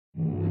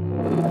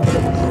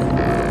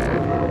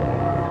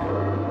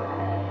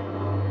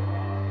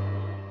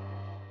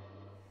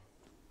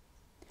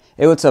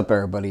Hey, what's up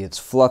everybody? It's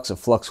Flux of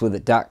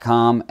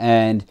Fluxwithit.com,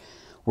 and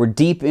we're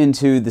deep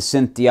into the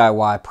Synth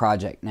DIY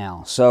project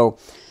now. So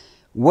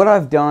what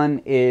I've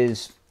done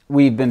is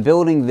we've been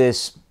building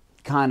this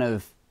kind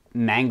of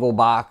mangle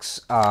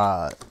box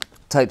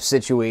type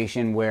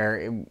situation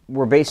where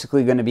we're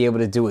basically going to be able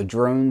to do a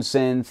drone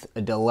synth,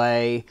 a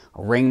delay,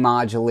 a ring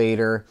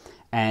modulator,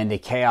 and a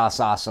chaos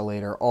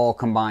oscillator all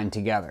combined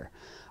together.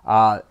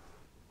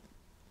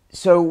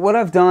 So what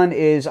I've done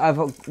is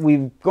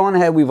we've gone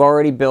ahead, we've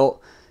already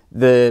built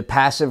the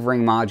passive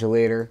ring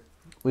modulator.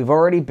 We've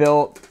already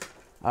built,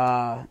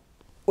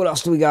 what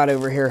else do we got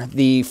over here?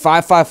 The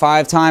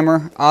 555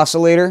 timer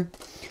oscillator.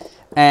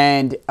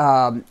 And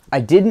I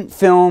didn't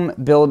film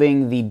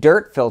building the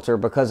dirt filter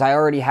because I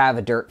already have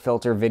a dirt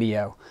filter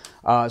video.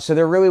 So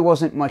there really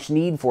wasn't much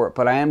need for it,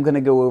 but I am going to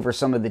go over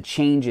some of the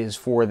changes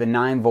for the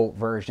 9-volt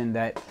version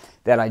that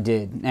I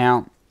did.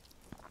 Now,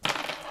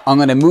 I'm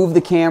going to move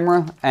the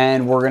camera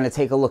and we're going to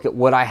take a look at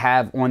what I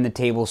have on the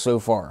table so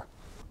far.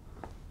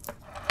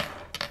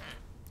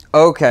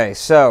 Okay,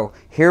 so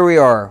here we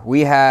are.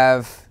 We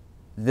have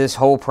this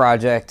whole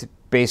project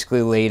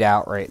basically laid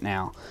out right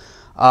now.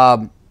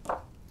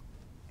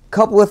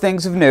 Couple of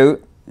things of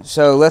note.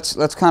 So let's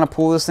kind of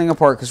pull this thing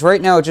apart, because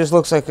right now it just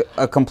looks like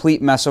a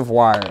complete mess of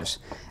wires.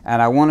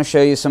 And I want to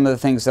show you some of the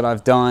things that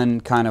I've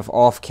done kind of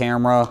off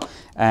camera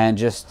and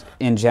just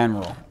in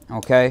general.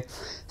 Okay,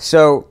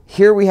 so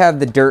here we have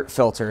the dirt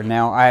filter.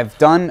 Now I've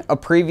done a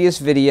previous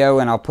video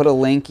and I'll put a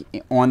link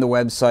on the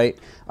website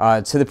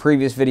to the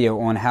previous video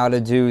on how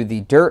to do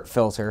the dirt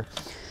filter.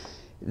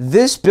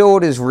 This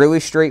build is really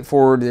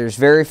straightforward. There's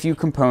very few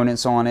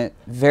components on it.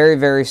 Very,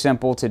 very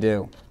simple to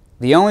do.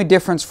 The only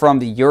difference from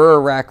the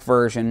Eurorack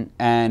version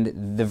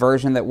and the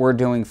version that we're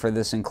doing for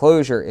this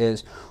enclosure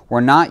is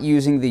we're not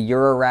using the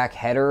Eurorack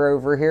header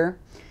over here.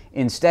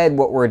 Instead,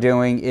 what we're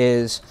doing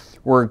is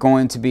we're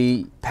going to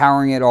be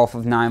powering it off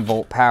of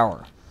 9-volt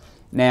power.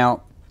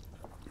 Now,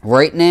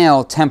 right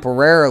now,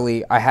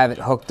 temporarily, I have it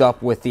hooked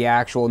up with the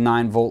actual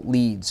 9-volt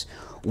leads.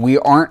 We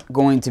aren't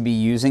going to be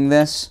using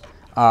this.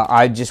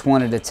 I just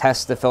wanted to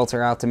test the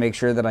filter out to make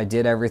sure that I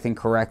did everything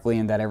correctly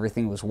and that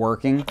everything was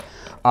working.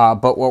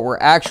 But what we're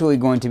actually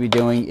going to be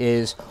doing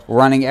is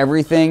running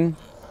everything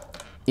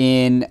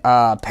in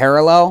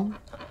parallel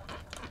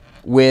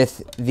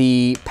with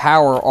the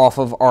power off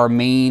of our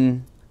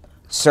main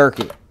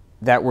circuit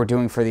that we're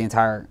doing for the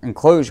entire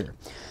enclosure.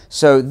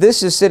 So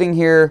this is sitting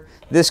here.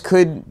 This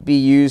could be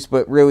used,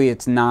 but really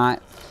it's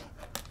not.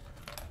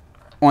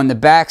 On the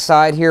back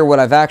side here, what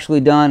I've actually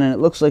done, and it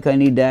looks like I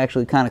need to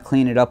actually kind of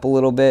clean it up a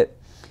little bit,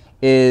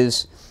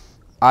 is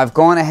I've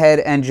gone ahead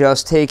and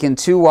just taken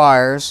 2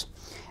 wires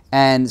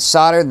and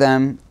soldered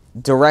them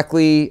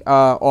directly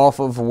off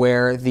of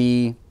where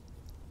the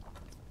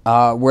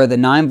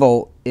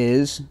 9-volt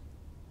is.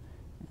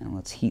 And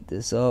let's heat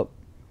this up.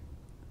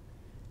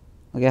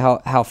 Look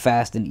at how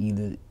fast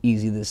and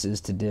easy this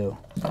is to do.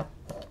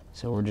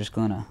 So we're just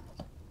gonna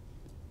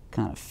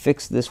kind of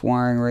fix this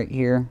wiring right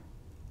here.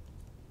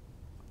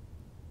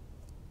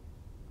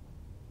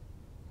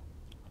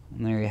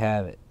 And there you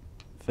have it.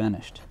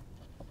 Finished.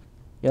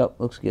 Yep,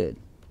 looks good.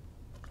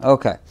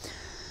 Okay.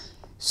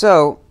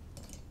 So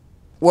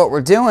what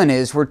we're doing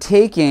is we're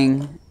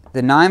taking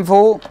the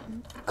 9-volt,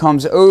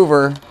 comes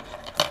over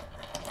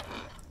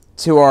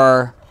to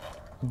our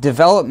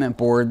development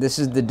board. This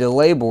is the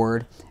delay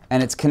board,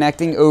 and it's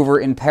connecting over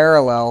in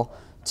parallel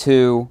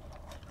to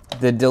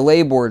the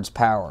delay board's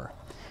power.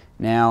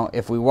 Now,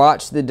 if we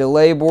watch the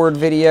delay board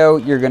video,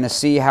 you're going to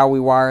see how we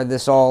wire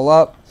this all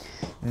up.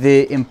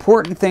 The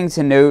important thing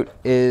to note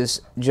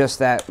is just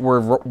that we're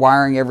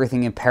wiring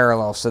everything in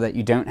parallel so that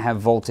you don't have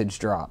voltage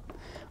drop.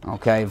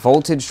 Okay,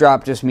 voltage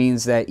drop just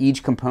means that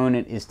each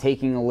component is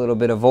taking a little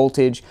bit of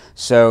voltage,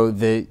 so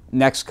the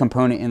next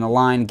component in the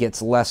line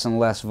gets less and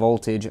less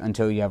voltage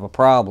until you have a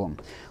problem.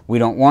 We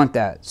don't want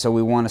that, so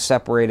we want to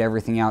separate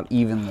everything out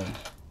evenly.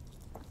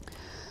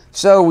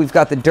 So we've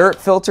got the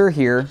dirt filter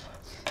here.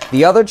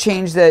 The other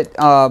change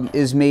that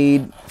is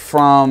made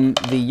from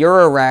the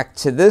Eurorack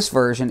to this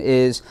version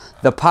is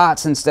the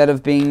pots, instead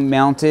of being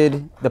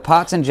mounted, the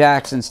pots and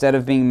jacks, instead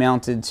of being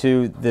mounted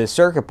to the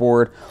circuit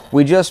board,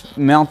 we just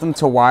mount them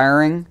to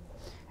wiring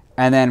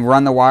and then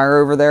run the wire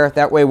over there.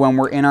 That way when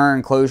we're in our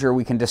enclosure,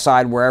 we can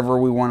decide wherever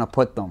we want to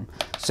put them.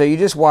 So you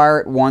just wire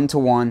it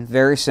 1-to-1,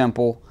 very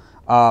simple,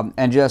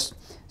 and just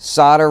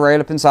solder right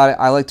up inside it.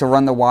 I like to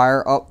run the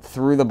wire up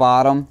through the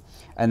bottom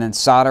and then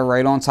solder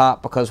right on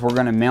top, because we're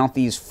going to mount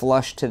these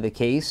flush to the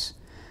case.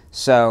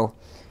 So,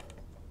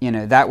 you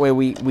know, that way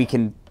we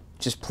can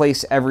just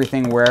place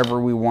everything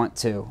wherever we want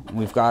to.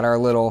 We've got our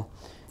little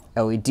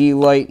LED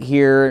light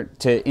here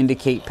to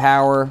indicate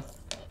power.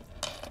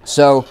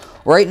 So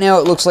right now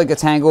it looks like a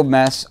tangled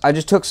mess. I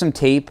just took some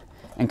tape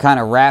and kind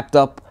of wrapped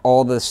up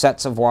all the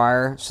sets of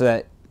wire so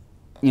that,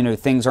 you know,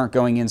 things aren't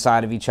going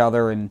inside of each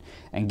other and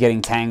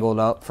getting tangled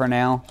up for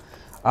now.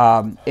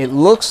 It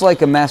looks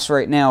like a mess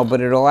right now,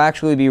 but it'll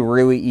actually be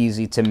really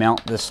easy to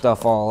mount this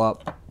stuff all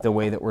up the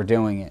way that we're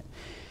doing it.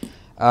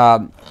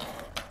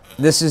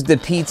 This is the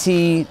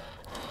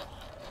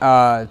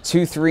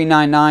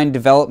PT2399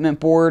 development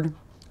board.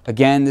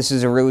 Again, this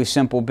is a really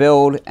simple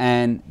build,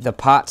 and the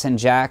pots and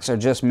jacks are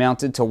just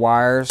mounted to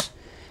wires,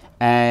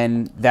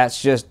 and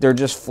they're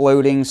just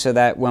floating so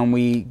that when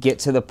we get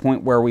to the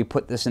point where we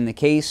put this in the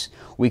case,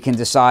 we can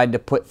decide to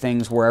put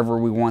things wherever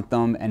we want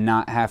them and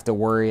not have to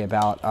worry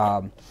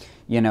about,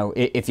 you know,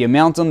 if you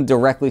mount them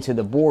directly to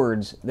the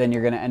boards, then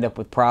you're going to end up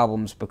with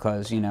problems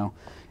because, you know,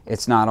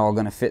 it's not all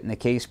going to fit in the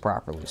case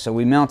properly. So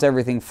we mount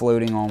everything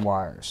floating on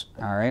wires.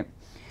 All right.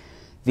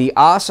 The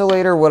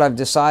oscillator, what I've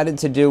decided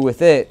to do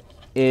with it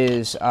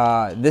is,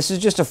 this is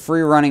just a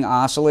free running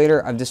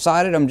oscillator. I've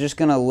decided I'm just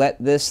going to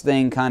let this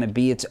thing kind of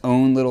be its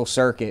own little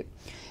circuit.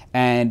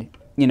 And,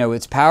 you know,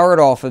 it's powered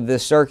off of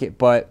this circuit,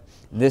 but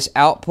this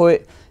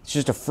output, it's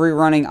just a free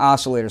running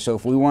oscillator. So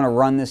if we want to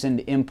run this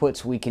into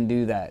inputs, we can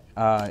do that.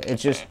 It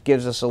just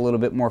gives us a little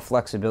bit more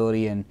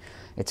flexibility, and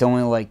it's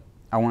only like,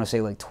 I want to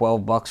say like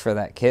 12 bucks for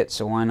that kit,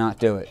 so why not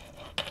do it?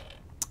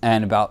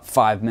 And about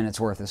 5 minutes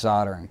worth of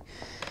soldering.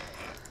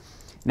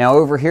 Now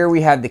over here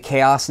we have the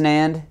Chaos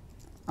NAND.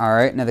 All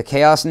right, now the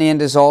Chaos NAND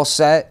is all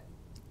set.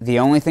 The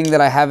only thing that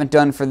I haven't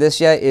done for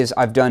this yet is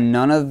I've done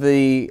none of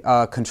the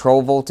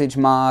control voltage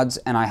mods,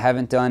 and I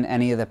haven't done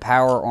any of the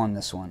power on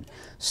this one.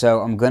 So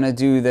I'm going to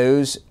do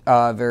those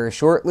very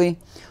shortly.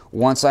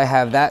 Once I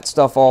have that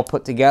stuff all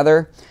put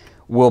together,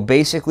 we'll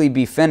basically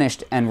be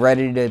finished and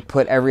ready to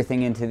put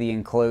everything into the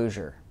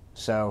enclosure.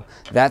 So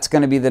that's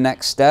going to be the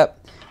next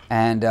step,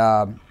 and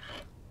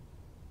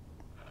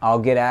I'll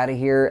get out of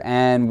here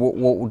and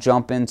we'll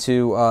jump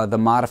into the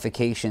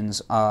modifications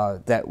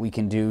that we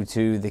can do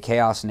to the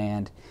Chaos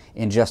NAND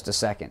in just a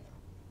second.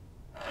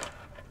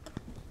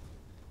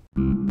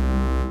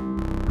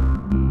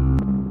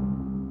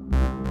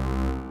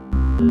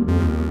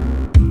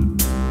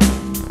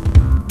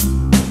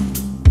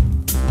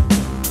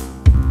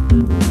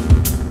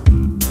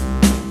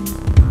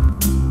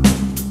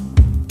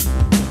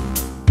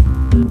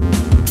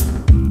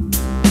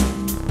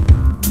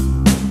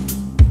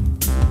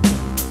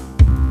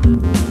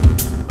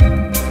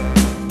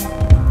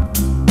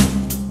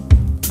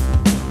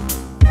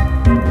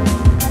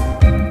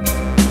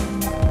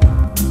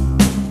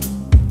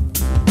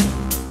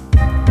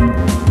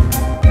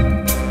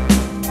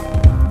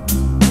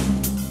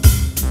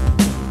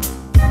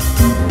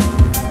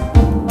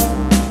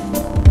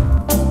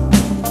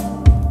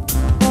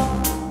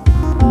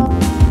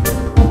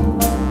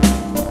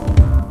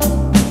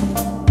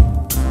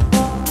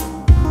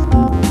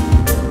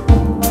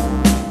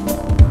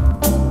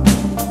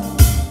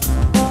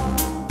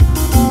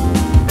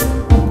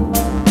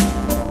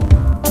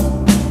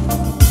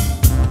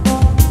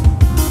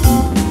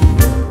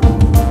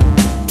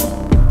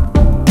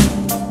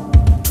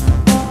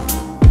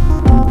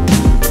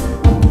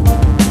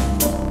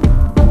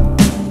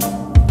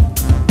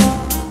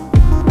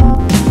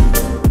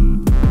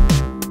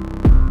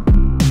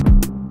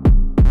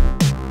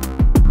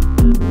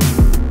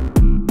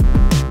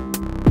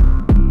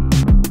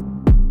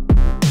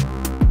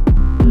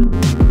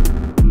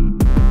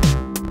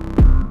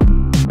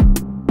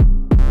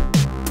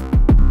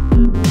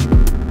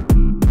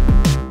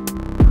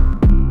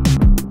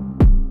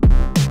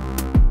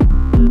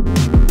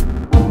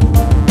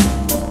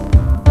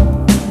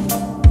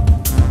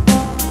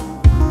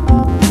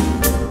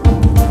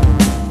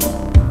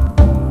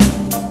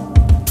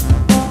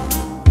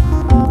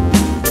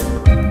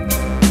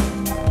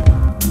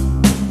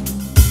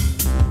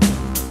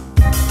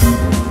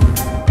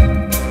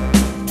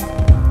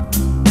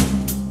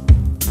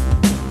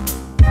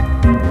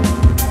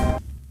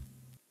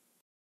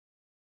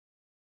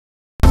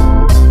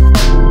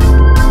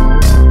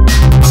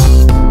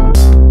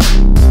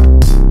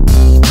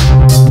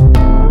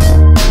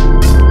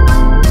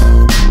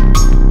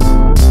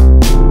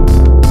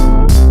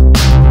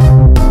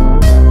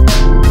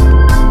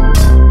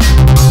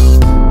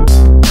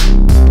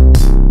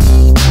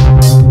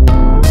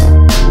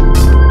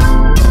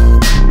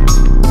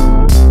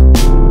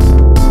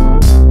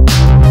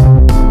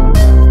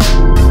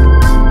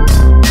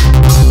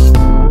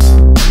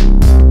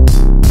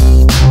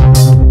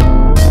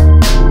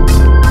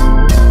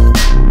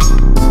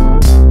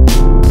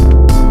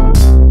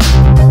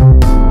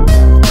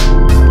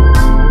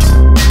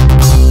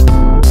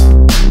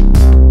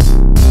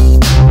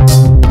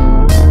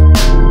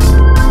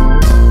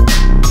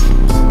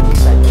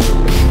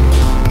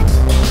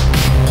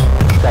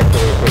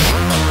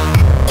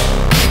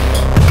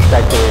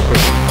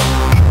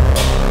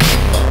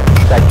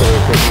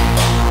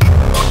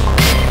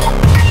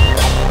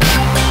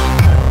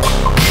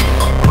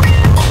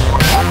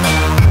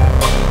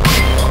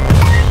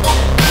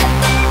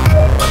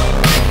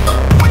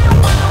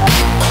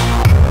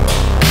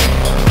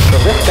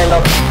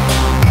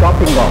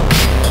 dropping down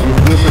is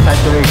due to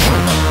saturation.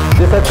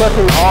 This occurs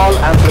in all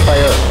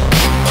amplifiers.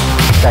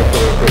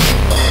 Saturated.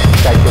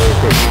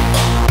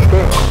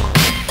 Okay.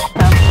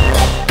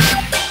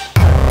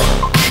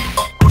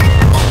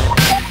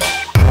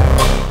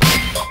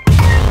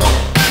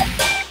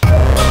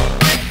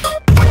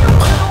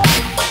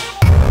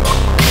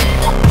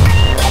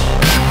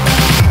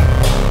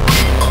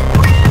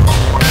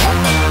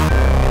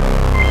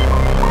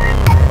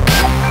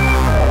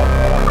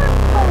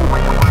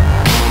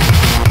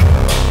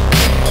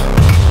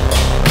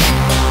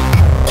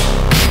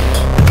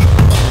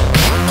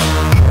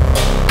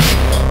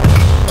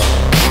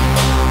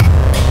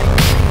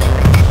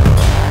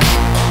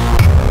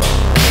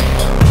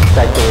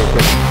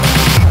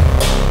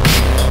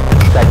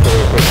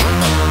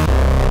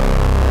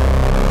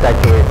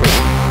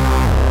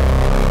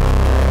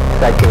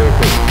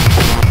 saturated.